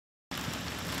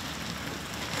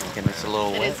thinking it's a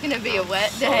little wet. It's gonna be a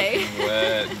wet day.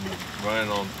 Wet and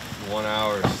running on 1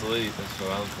 hour of sleep. That's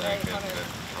what I'm thinking. But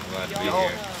I'm glad to be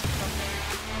here.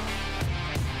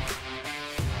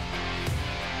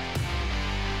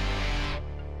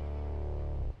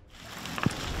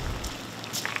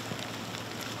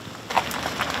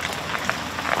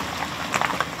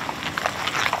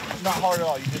 Not hard at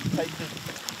all. You just take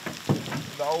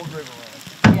the old river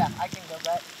run. Yeah, I can go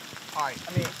back. All right.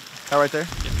 I mean, That right there?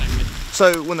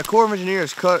 So when the Corps of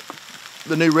Engineers cut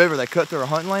the new river, they cut through a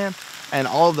hunting land, and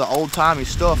all of the old-timey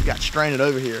stuff got stranded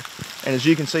over here. And as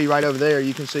you can see right over there,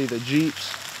 you can see the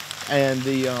Jeeps and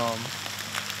the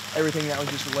everything that was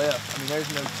just left. I mean, there's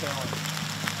no telling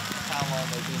how long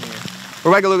they've been here.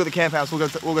 We're going to go look at the camp house. We'll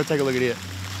go take a look at it.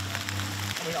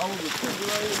 I mean, old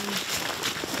refrigerators.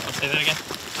 Say that again?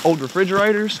 Old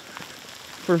refrigerators,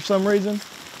 for some reason.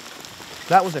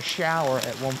 That was a shower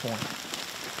at one point.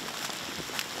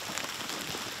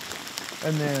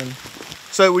 And then,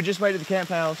 so we just made it to the camp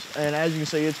house, and as you can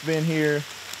see, it's been here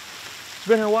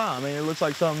a while. I mean, it looks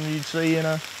like something you'd see in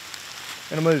a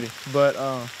movie. But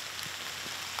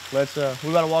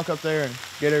we gotta walk up there and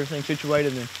get everything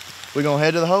situated, and we're gonna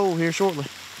head to the hole here shortly.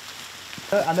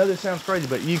 I know this sounds crazy,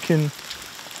 but you can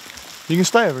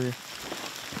stay over here.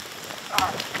 All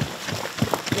right.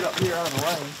 Get up here out of the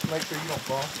rain. Make sure you don't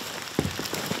fall.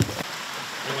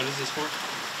 And what is this for?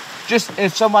 Just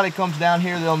if somebody comes down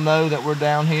here, they'll know that we're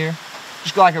down here.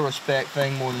 Just like a respect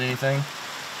thing more than anything.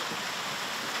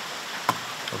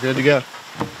 We're good to go.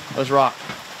 Let's rock.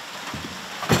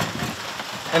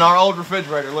 And our old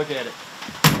refrigerator, look at it.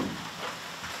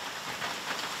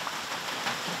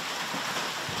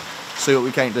 See what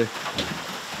we can't do.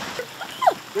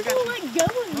 Don't let go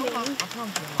of me.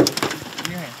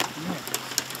 Your hand.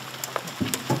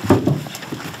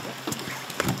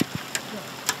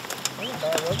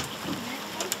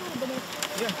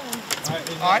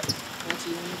 All right.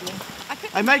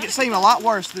 They make it seem a lot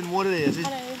worse than what it is. We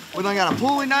done got a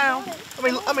pulley now.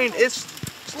 I mean, it's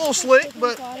a little slick,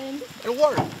 but it'll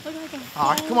work.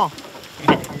 All right, come on.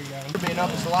 Being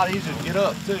up, it's a lot easier to get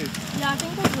up too. Yeah, I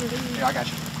think that's what it is. Here, I got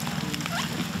you.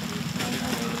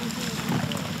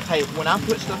 Hey, when I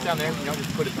put stuff down there, y'all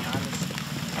just put it behind us.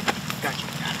 Got you.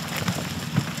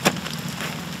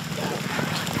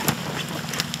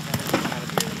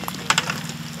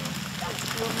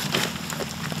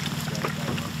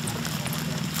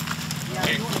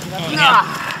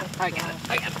 Got it.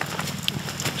 I got it.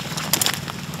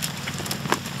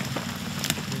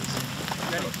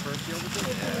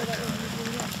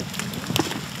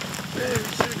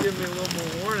 Give me a little more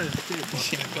warning.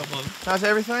 Yeah, come on. How's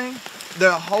everything?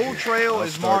 The whole trail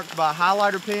is marked by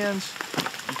highlighter pins.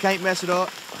 You can't mess it up.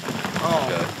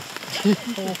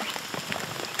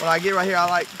 When I get right here,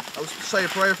 I say a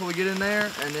prayer before we get in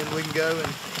there, and then we can go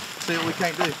and see what we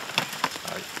can't do.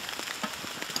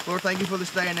 Lord, thank you for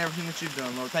this day and everything that you've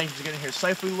done. Lord, thank you for getting here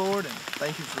safely, Lord, and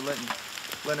thank you for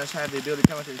letting us have the ability to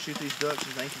come out there and shoot these ducks,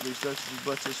 and thank you for these ducks that you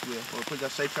blessed us with. Lord, please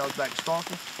have safe travels back to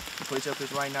Starkville, and please help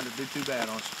this rain not to do too bad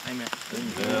on us. Amen.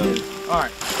 Amen. All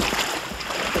right.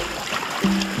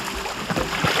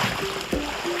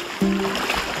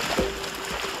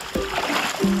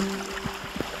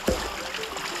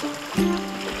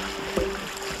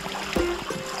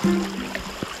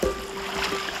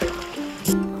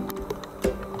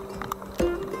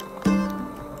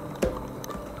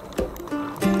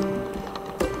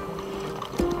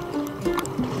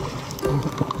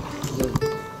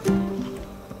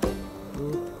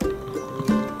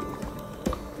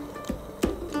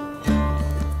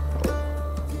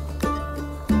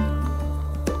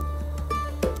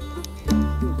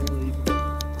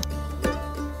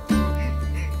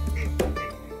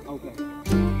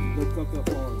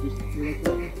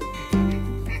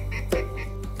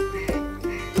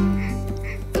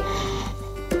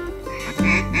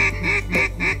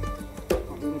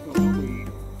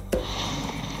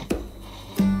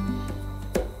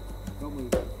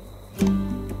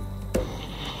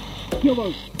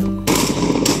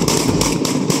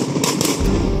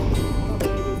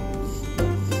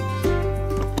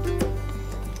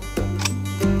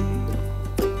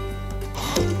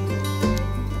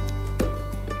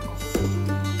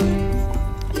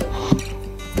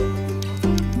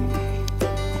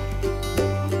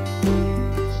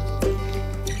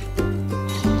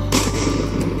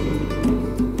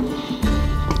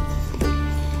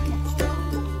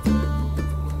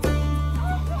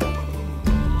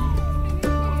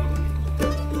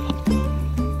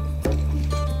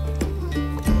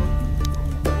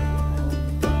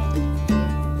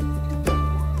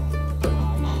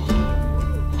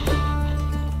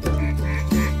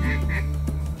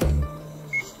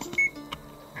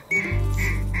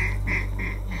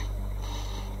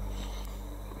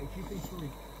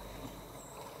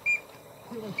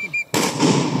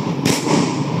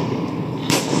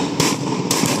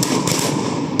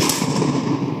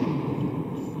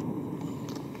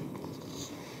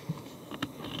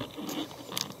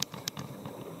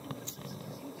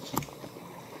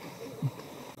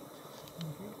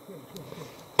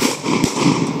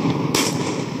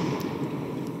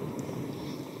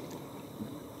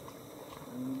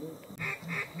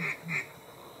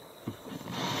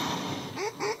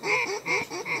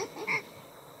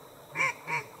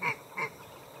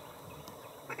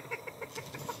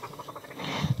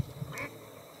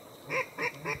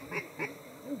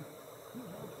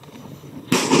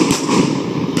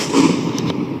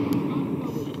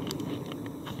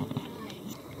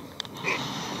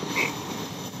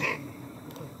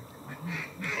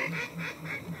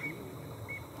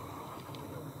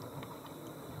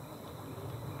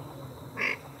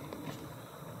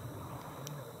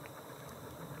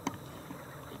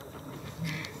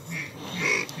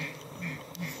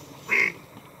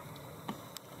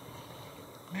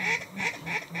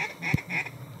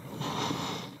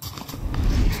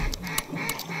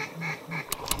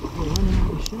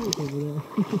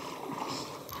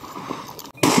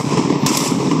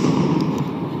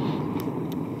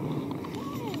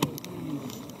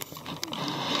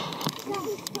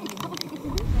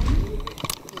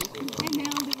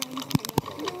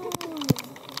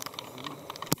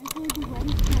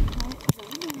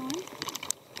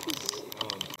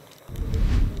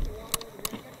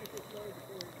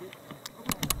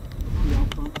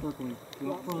 circling.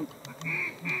 Go up front.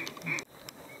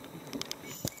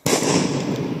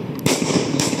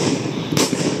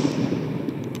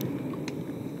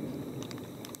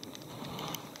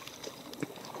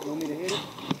 You want me to hit it?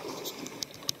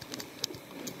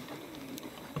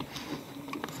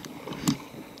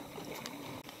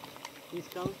 He's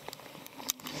coming.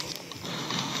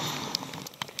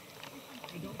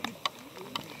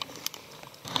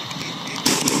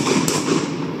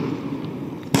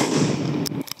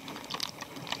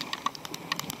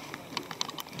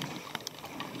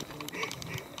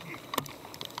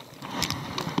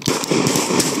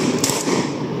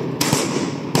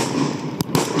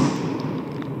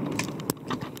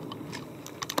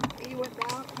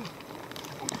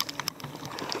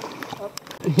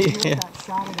 Yeah.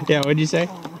 Yeah, what'd you say? I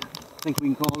think we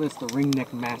can call this the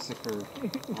ringneck massacre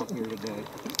out here today.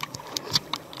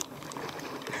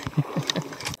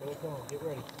 Get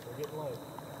ready. We're getting low.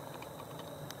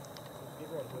 Get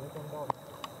ready. Here they come down.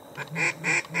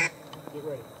 Get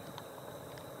ready.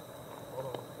 Hold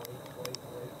on. Wait.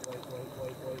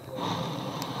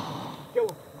 Go.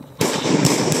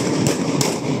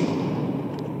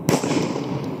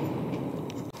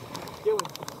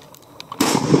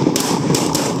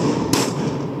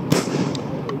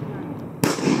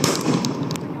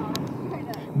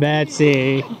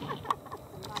 Betsy. I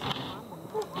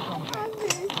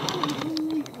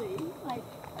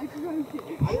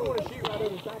didn't want to shoot right over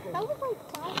the top of it. That was like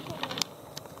 5 seconds.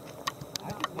 I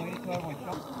just waited till everyone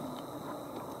shot.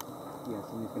 Yeah,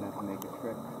 somebody's gonna have to make a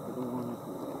trek for the one that's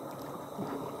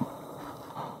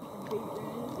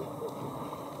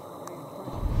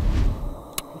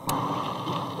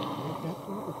That's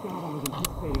not the shot I was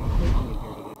anticipating taking in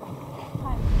here today.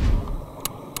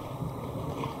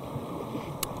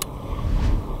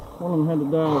 One of them had the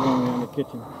dials on me in the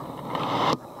kitchen.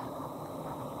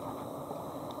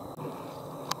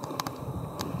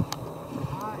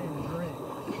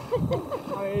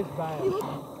 Oh, it's bad.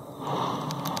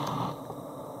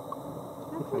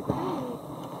 That's so crazy.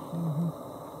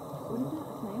 What is that,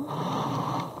 a snail?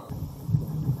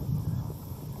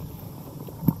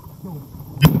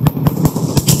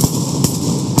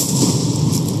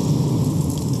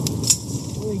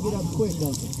 Well, they get up quick,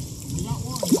 don't they? You got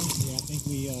one. Yeah, I think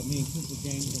me and Cooper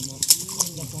gained them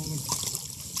up on me.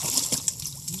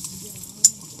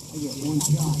 I get one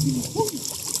shot.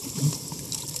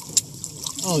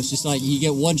 Oh, it's just like you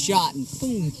get one shot and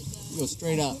boom, you go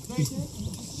straight up.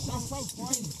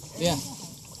 Yeah.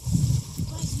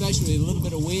 Especially a little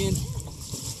bit of wind.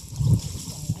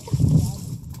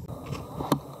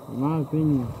 In my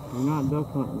opinion, you're not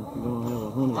duck hunting if you don't have a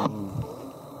honey bun.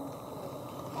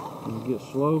 When you get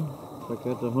slow, like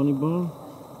that's a honey bun,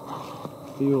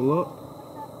 feel up.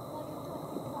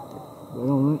 They're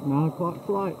on that 9 o'clock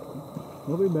flight.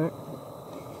 They'll be back.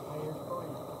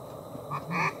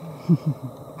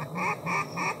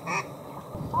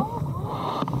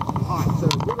 Alright, so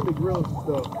we're going to be grilling some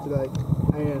stuff today,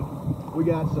 and we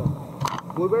got some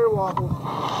blueberry waffles,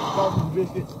 sausage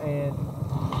biscuits, and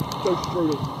toasted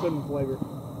strudel, cinnamon flavor.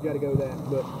 You got to go with that,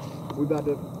 but we about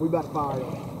to fire it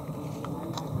up.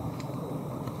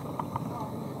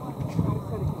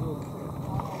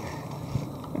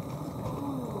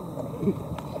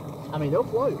 I mean, they'll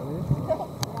float, man.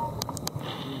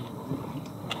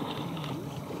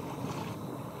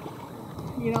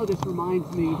 You know, this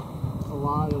reminds me a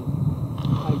lot of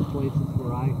type places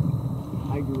where I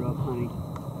grew up hunting.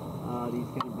 These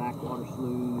kind of backwater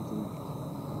sloughs and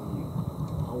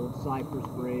old cypress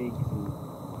breaks and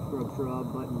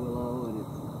shrub, button willow, and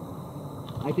it's.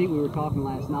 I think we were talking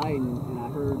last night, and I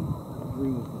heard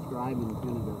Drew was describing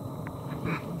kind of the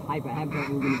type of habitat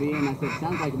we were going to be in. I said, it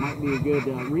sounds like it might be a good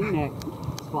ringneck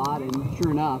spot, and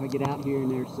sure enough, I get out here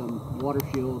and there's some water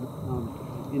shield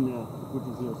which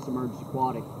is a submerged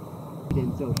aquatic.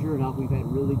 And so sure enough, we've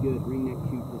had really good ringneck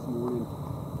shoot this morning.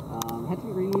 Had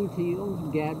some green-winged teal,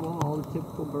 some gadwall, all the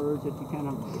typical birds that you kind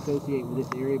of associate with this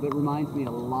area, but it reminds me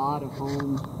a lot of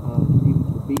home,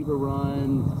 the beaver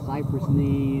run, cypress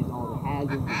knees, all the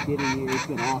hazards of getting here. It's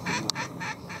been awesome.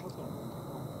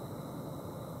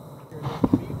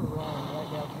 Beaver run right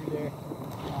down through there.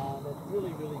 That's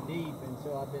really, really deep, and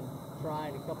so I've been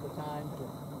trying a couple of times to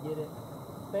get it.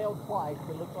 Failed twice,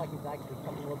 but it looks like it's actually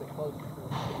coming a little bit closer.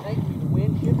 Thankfully, the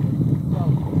wind shifted, so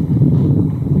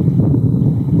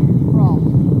cross.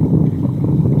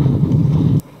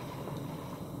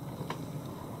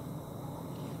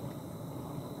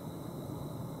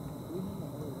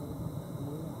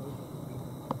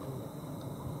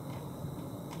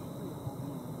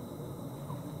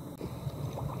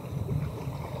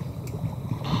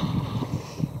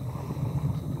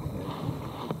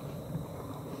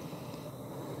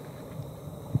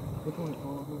 Which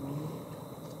one?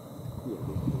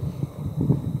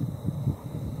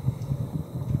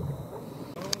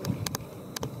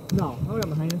 No, I got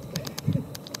my hand.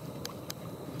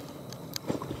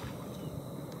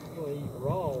 We'll eat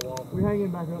raw waffle. We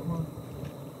hanging back up, huh?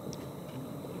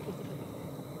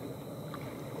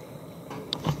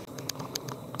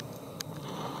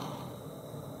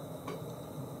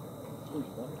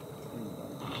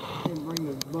 Didn't bring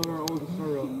the butter or the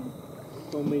syrup.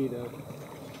 It's on me though.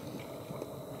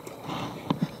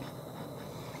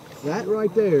 That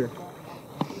right there.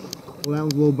 Well, that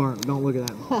was a little burnt. Don't look at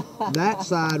that one. That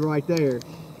side right there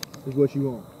is what you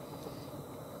want.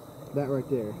 That right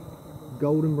there.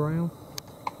 Golden brown.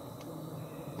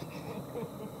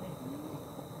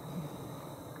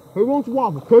 Who wants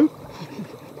waffle, Coop?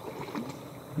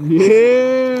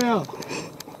 Yeah!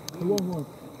 Who wants one?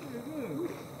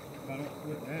 I don't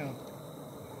split down.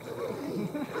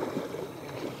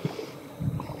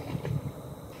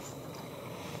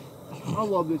 I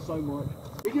love this so much.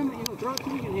 You can, throw it to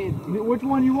me and hand it to you. Which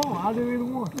one you want? I'll do either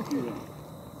one. Good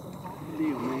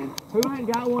deal, man. Who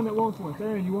ain't got one that wants one?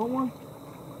 Sarah, you want one?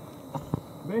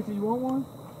 Betsy, you want one?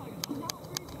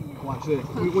 Watch this. I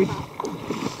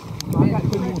got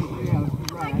two more. Yeah,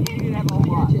 you're right. You didn't have a whole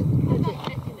lot.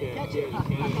 Touch it.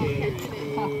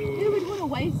 Who would want to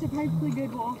waste a perfectly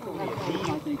good waffle? I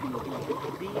think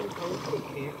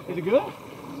Is it good?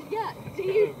 Yeah. Do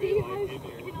you host?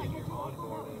 You know, your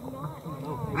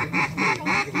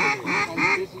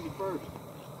this is the first.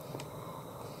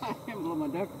 I can't blow my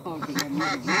duck off because I'm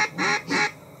not.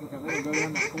 Look, I better go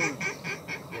down that corner.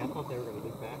 Yeah, I thought they were going to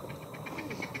do that.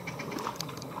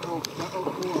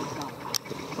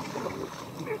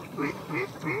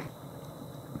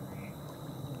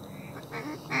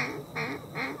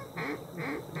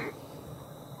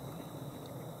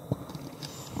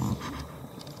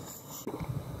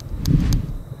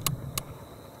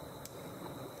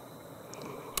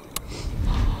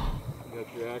 Got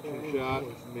your action shot,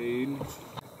 mead.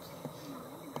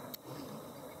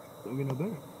 Don't get no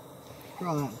better.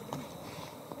 Try that.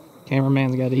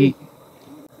 Cameraman's got to eat.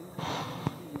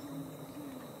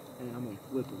 And I'm going to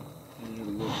flip it. And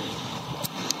it'll work.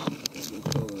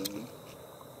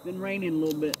 It's been raining a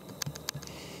little bit.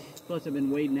 Plus I've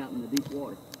been wading out in the deep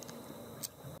water.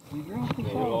 You dropped the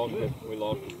ball. We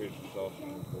lost the fish and sausage,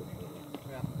 unfortunately.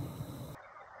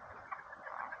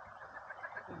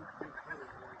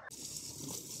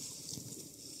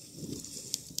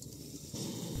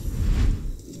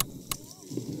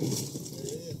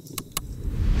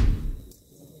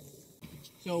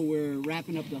 So we're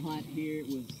wrapping up the hunt here. It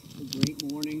was a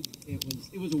great morning. It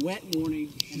was a wet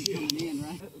morning and coming in,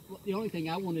 right? The only thing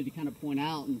I wanted to kind of point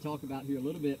out and talk about here a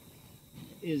little bit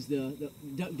is the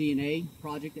DuckDNA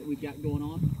project that we've got going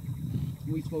on.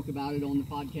 We spoke about it on the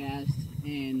podcast,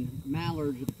 and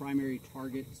mallards are the primary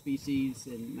target species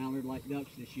and mallard-like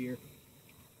ducks this year.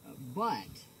 But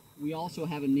we also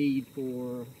have a need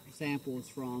for samples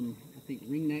from, I think,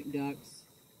 ringneck ducks,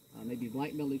 maybe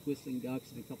black-bellied whistling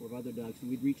ducks, and a couple of other ducks. And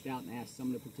we'd reached out and asked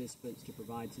some of the participants to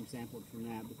provide some samples from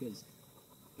that, because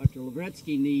Dr.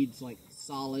 Lavretsky needs like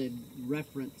solid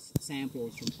reference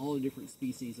samples from all the different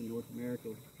species in North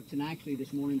America. And actually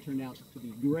this morning turned out to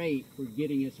be great for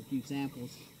getting us a few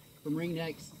samples from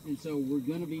ringnecks, and so we're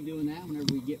going to be doing that.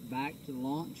 Whenever we get back to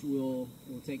launch, we'll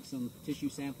take some tissue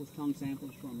samples, tongue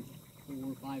samples from 4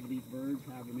 or 5 of these birds,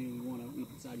 however many we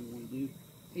decide we want to do.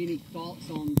 Any thoughts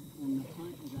on the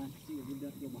hunt? As I see a good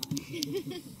duck go behind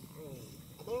me.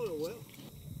 I thought it went well,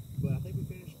 but I think we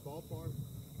finished ballpark.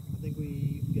 I think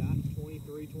we got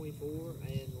 23, 24,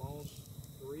 and lost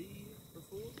 3 or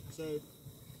 4. So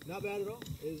not bad at all.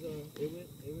 It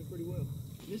went pretty well.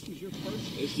 This was your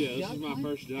first This is my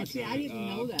first duck See, I hunt. didn't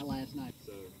know that last night.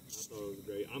 So I thought it was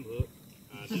great. I'm hooked.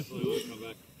 I definitely want to come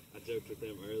back. I joked with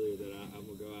them earlier that I'm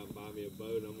gonna go out and buy me a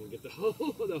boat and I'm gonna get the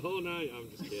whole night. I'm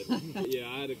just kidding. Yeah,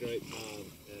 I had a great time,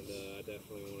 and I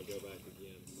definitely want to go back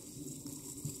again.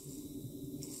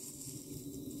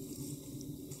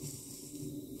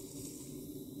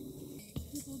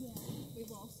 People that we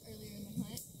lost earlier in the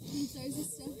hunt. He throws his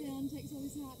stuff down, takes all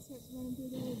his hats, starts running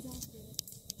through the woods after it.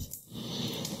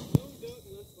 Young duck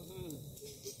left behind.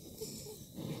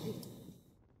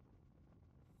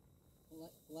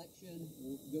 Collection.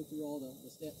 We'll go through all the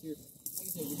steps here. Like I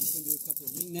said, we're just going to do a couple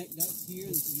of ringneck ducks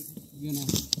here. We're going to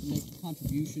make a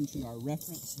contribution to our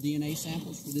reference DNA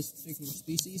samples for this particular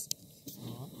species.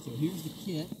 So here's the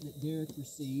kit that Derek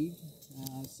received.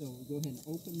 So we'll go ahead and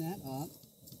open that up.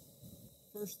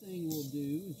 First thing we'll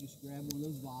do is just grab one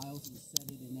of those vials and set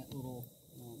it in that little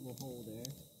hole there.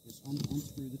 Just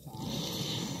unscrew the top.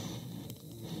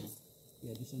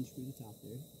 Yeah, just unscrew the top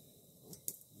there.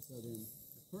 So then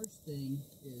the first thing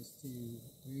is to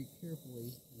very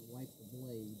carefully wipe the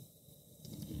blade.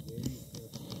 Be very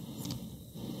careful.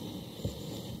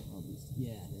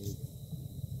 Yeah, there you go.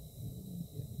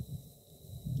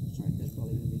 That's right, that's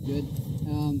probably going to be good.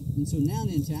 And so now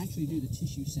then, to actually do the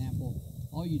tissue sample,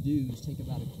 all you do is take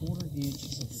about 1/4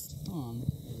 inch of the tongue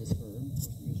of this bird. There's a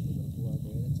little bit of blood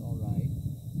there, that's all right.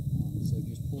 So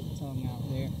just pull the tongue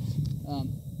out there.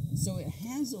 So it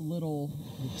has a little,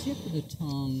 the tip of the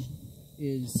tongue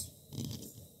is,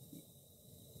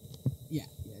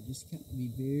 just be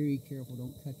very careful,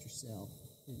 don't cut yourself.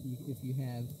 If you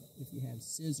have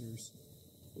scissors,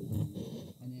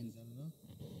 and then,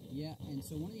 yeah, and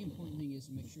so one of the important things is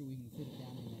to make sure we can fit it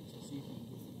down in there. So see if we can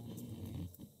get it down in there.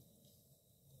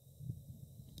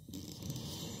 And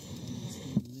just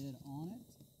put the lid on it.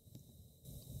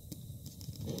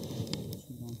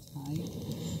 Screw on tight.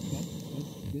 Okay,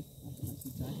 good. That's not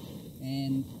too tight.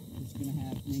 And it's going to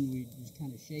have, then we just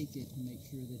kind of shake it to make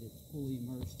sure that it's fully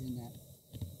immersed in that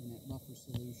buffer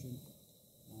solution.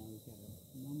 We've got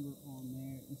a number on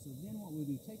there. And so then what we'll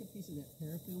do, take a piece of that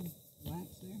paraffin wax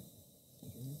there.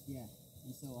 Yeah.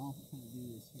 And so I'll kind of do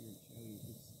this here and show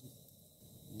you.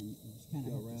 And just kind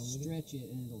of stretch it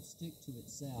and it'll stick to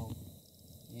itself.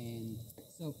 And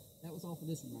so that was all for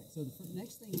this one, right? So the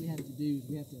next thing we have to do is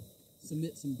we have to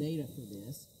submit some data for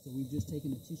this. So we've just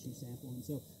taken the tissue sample. And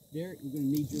so Derek, we're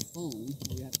going to need your phone.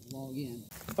 We have to log in.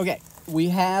 Okay, we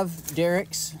have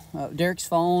Derek's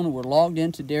phone. We're logged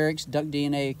into Derek's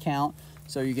DuckDNA account.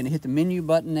 So you're going to hit the menu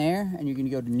button there, and you're going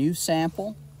to go to New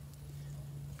Sample.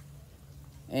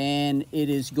 And it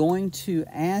is going to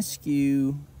ask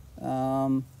you,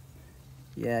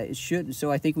 yeah, it should. So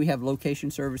I think we have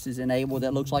location services enabled.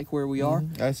 That looks like where we are.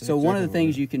 So one of the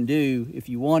things you can do, if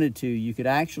you wanted to, you could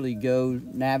actually go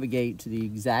navigate to the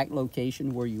exact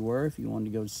location where you were. If you wanted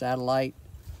to go to satellite,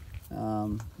 is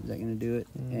that going to do it?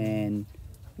 And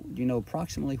do you know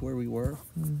approximately where we were?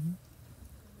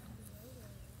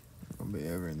 I'll be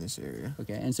over in this area.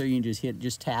 Okay, and so you can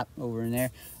just tap over in there.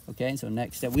 Okay, so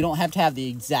next step, we don't have to have the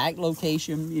exact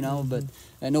location, you know, but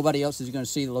nobody else is going to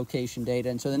see the location data.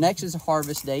 And so the next is a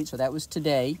harvest date, so that was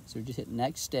today. So just hit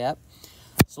next step.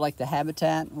 Select the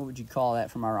habitat. What would you call that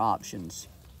from our options?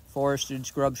 Forested,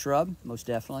 scrub, shrub, most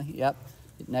definitely. Yep.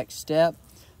 Hit next step.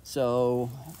 So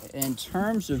in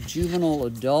terms of juvenile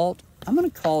adult, I'm going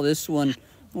to call this one.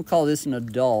 We'll call this an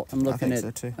adult. I'm looking at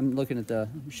the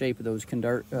shape of those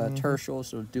tertials,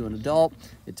 so do an adult.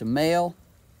 It's a male.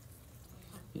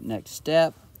 Hit next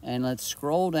step, and let's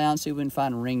scroll down, see if we can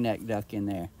find a ringneck duck in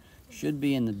there. Should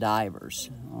be in the divers.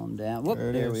 On down. Whoop,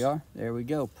 there we are. There we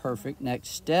go. Perfect. Next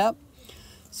step.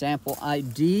 Sample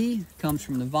ID comes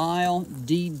from the vial.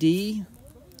 DD.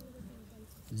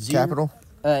 Capital?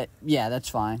 Yeah, that's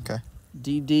fine. Okay.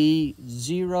 DD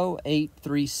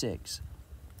 0836.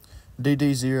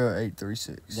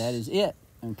 DD0836. That is it.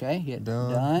 Okay, hit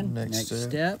done. Done. Next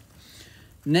step.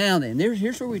 Now then,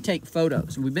 here's where we take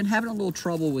photos. And we've been having a little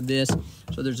trouble with this,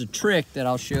 so there's a trick that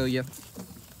I'll show you.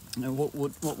 And what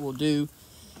we'll do.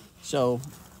 So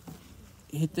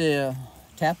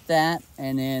tap that,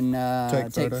 and then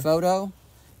take photo,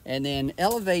 and then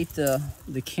elevate the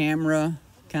camera.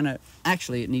 Kind of,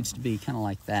 actually, it needs to be kind of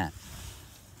like that.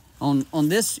 On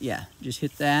this, yeah, just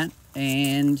hit that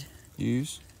and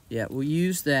use. Yeah, we'll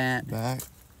use that. Back.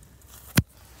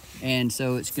 And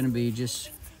so it's going to be just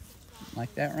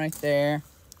like that right there.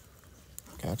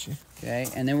 Gotcha. Okay,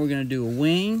 and then we're going to do a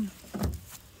wing.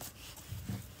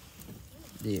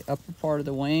 The upper part of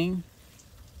the wing.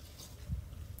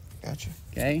 Gotcha.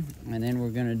 Okay, and then we're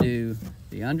going to do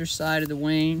the underside of the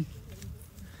wing.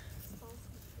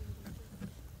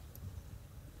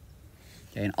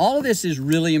 Okay, and all of this is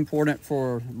really important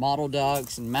for mottle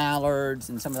ducks and mallards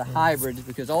and some of the hybrids,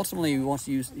 because ultimately he wants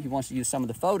to use some of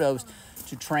the photos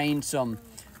to train some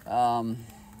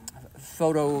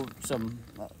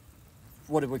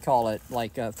what do we call it,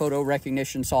 like photo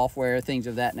recognition software, things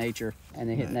of that nature. And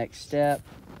then hit next step.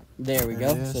 There we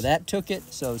go. So that took it.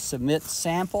 So submit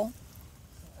sample.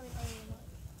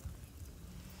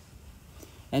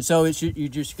 And so you're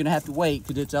just going to have to wait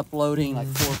because it's uploading like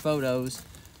 4 photos.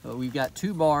 We've got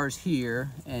 2 bars here,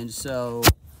 and so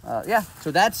yeah, so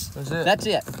that's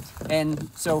it. And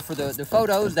so for the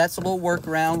photos, that's a little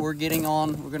workaround we're getting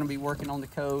on. We're going to be working on the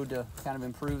code to kind of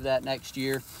improve that next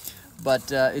year.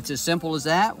 But it's as simple as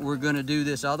that. We're going to do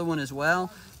this other one as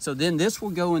well. So then this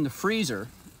will go in the freezer,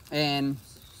 and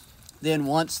then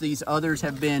once these others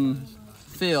have been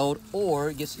filled, or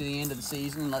it gets to the end of the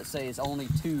season, let's say it's only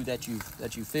 2 that you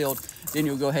filled, then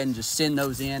you'll go ahead and just send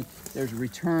those in. There's a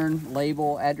return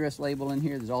label, address label in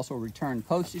here. There's also a return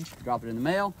postage. Drop it in the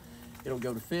mail, It'll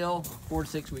go to Phil. 4 to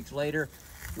 6 weeks later,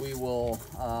 we will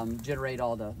generate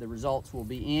all the results will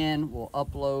be in. We'll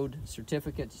upload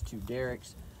certificates to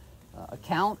Derek's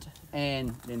account,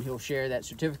 and then he'll share that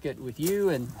certificate with you,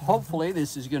 and hopefully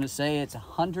this is going to say it's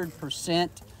 100%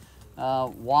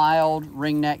 wild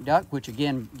ringneck duck, which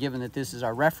again, given that this is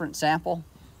our reference sample,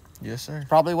 yes sir,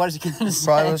 probably what it's going to say.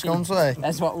 Probably what it's going to say.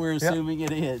 That's what we're assuming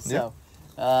it is. Yep.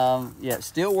 So yeah,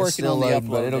 still working still on the loading,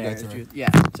 upload but it'll there. go through. Yeah,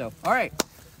 so all right,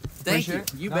 thank you.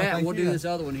 Appreciate it. You No, bet. thank We'll you. do this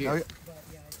other one here. Okay.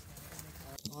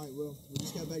 Alright, well, we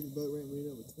just got back to the boat ramp. We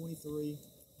ended up with 23.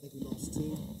 I think we lost 2,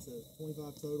 so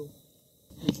 25 total.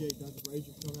 Appreciate Dr.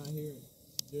 Brasher for coming out here and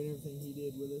doing everything he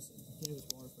did with us, and Kansas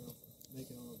Waterfowl for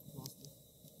making all of it possible.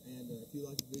 And if you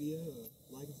like the video,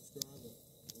 like and subscribe, and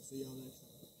we'll see y'all next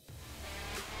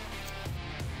time.